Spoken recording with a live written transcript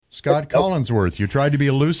Scott Collinsworth. You tried to be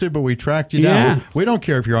elusive, but we tracked you down. We don't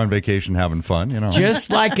care if you're on vacation having fun,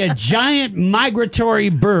 Just like a giant migratory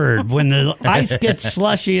bird. When the ice gets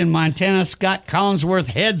slushy in Montana, Scott Collinsworth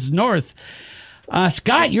heads north.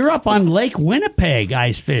 Scott, you're up on Lake Winipeg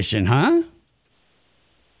ice fishing, huh?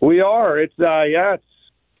 We are. It's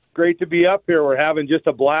great to be up here. We're having just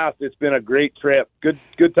a blast. It's been a great trip. Good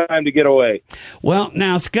time to get away. Well,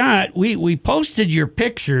 now, Scott, we posted your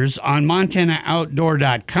pictures on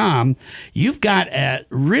MontanaOutdoor.com. You've got a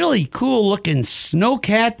really cool-looking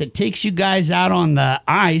snowcat that takes you guys out on the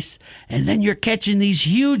ice, and then you're catching these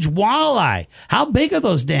huge walleye. How big are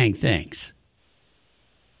those dang things?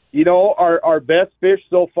 Our best fish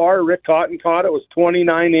so far, Rick Cotton caught it, was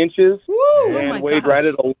 29 inches. Woo! And weighed right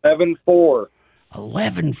at 11.4.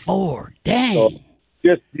 11.4. Dang. So,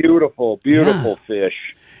 just beautiful fish.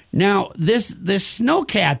 Now, this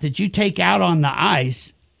snowcat that you take out on the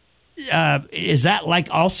ice, is that like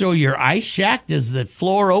also your ice shack? Does the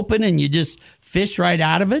floor open and you just fish right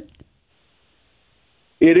out of it?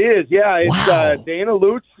 It is, yeah. It's wow. Dana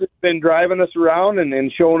Lutz has been driving us around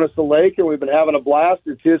and showing us the lake, and we've been having a blast.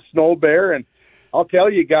 It's his snow bear, and I'll tell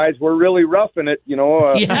you guys, we're really roughing it.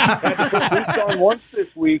 Had to put boots on once this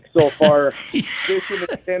week so far, fishing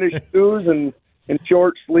in tennis shoes and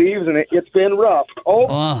short sleeves, and it's been rough.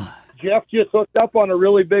 Jeff just hooked up on a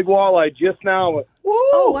really big walleye just now. Woo.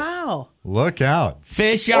 Oh, wow. Look out.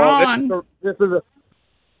 Fish on. This is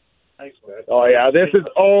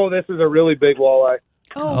a really big walleye.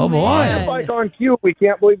 Oh boy. Man. Like on cue, we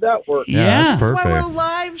can't believe that worked. Yeah. That's That's perfect. why we're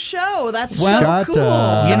live show. That's Scott, so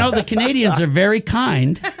cool. The Canadians are very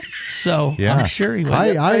kind, so I'm sure he will.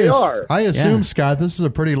 I assume, Scott, this is a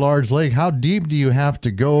pretty large lake. How deep do you have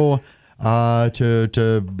to go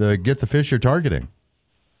to get the fish you're targeting?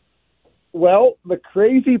 Well, the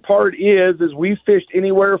crazy part is we fished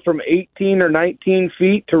anywhere from 18 or 19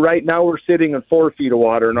 feet to right now we're sitting in 4 feet of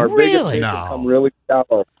water, and our biggest fish have come really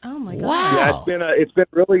shallow. Oh my God! Wow. Yeah, it's been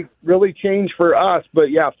really really changed for us, but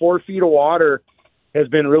 4 feet of water has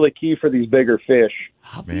been really key for these bigger fish.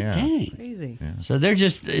 I'll be dang. Crazy. Yeah. So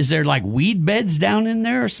is there like weed beds down in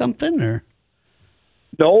there or something, or?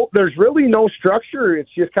 No, there's really no structure. It's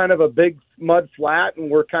just kind of a big mud flat,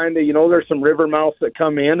 and we're kind of, there's some river mouths that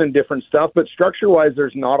come in and different stuff, but structure-wise,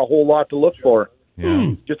 there's not a whole lot to look for.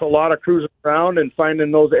 Yeah. Just a lot of cruising around and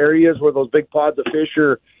finding those areas where those big pods of fish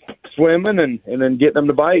are swimming and then getting them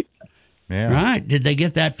to bite. Yeah. Right. Did they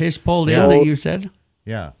get that fish pulled in that you said?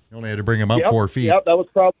 Yeah. You only had to bring him up 4 feet. Yep, it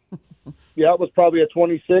was probably a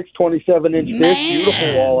 26, 27-inch fish. Beautiful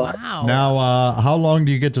walleye. Wow. Now, how long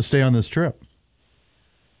do you get to stay on this trip?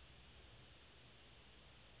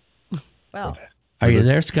 Well, Are you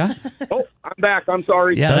there, Scott? Oh, I'm back. I'm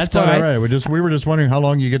sorry. Yeah, that's all quite right. all right. We were just wondering how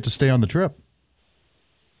long you get to stay on the trip.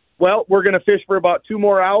 Well, we're going to fish for about 2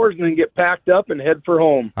 more hours and then get packed up and head for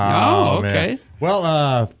home. Oh, man. okay. Well,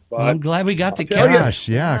 Well, I'm glad we got to tell you. catch. gosh,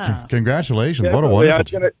 yeah. Congratulations. What a Definitely.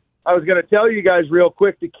 wonderful trip. I was going to tell you guys real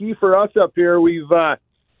quick, the key for us up here, we've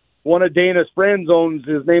one of Dana's friends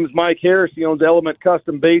his name's Mike Harris. He owns Element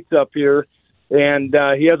Custom Baits up here, and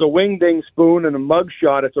he has a wingding spoon and a mug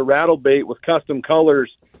shot. It's a rattle bait with custom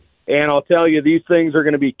colors, and I'll tell you, these things are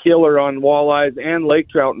going to be killer on walleyes and lake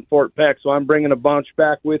trout in Fort Peck, so I'm bringing a bunch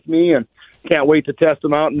back with me, and can't wait to test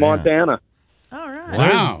them out in Montana. all right.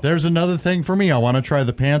 Wow. There's another thing for me. I want to try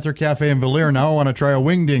the Panther Cafe in Valier. Now I want to try a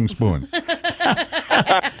wingding spoon.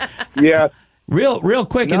 Yeah, Real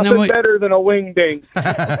quick, nothing and then better than a wingding.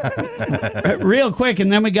 real quick, and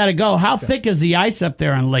then we got to go. How thick is the ice up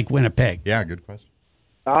there on Lake Winipeg? Yeah, good question.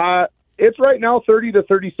 It's right now 30 to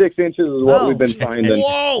 36 inches is what we've been finding.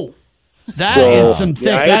 Whoa, that is some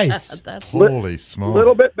thick ice. That's Holy A smoke.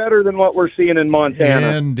 little bit better than what we're seeing in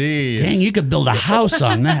Montana. Indeed. Dang, you could build a house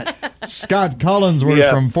on that. Scott Collinsworth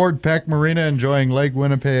Yeah. from Fort Peck Marina enjoying Lake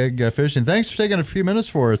Winnipeg fishing. Thanks for taking a few minutes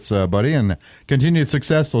for us, buddy, and continued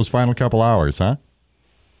success those final couple hours, huh?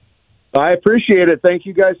 I appreciate it. Thank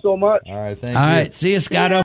you guys so much. All right, thank All you. right, see you, Scott.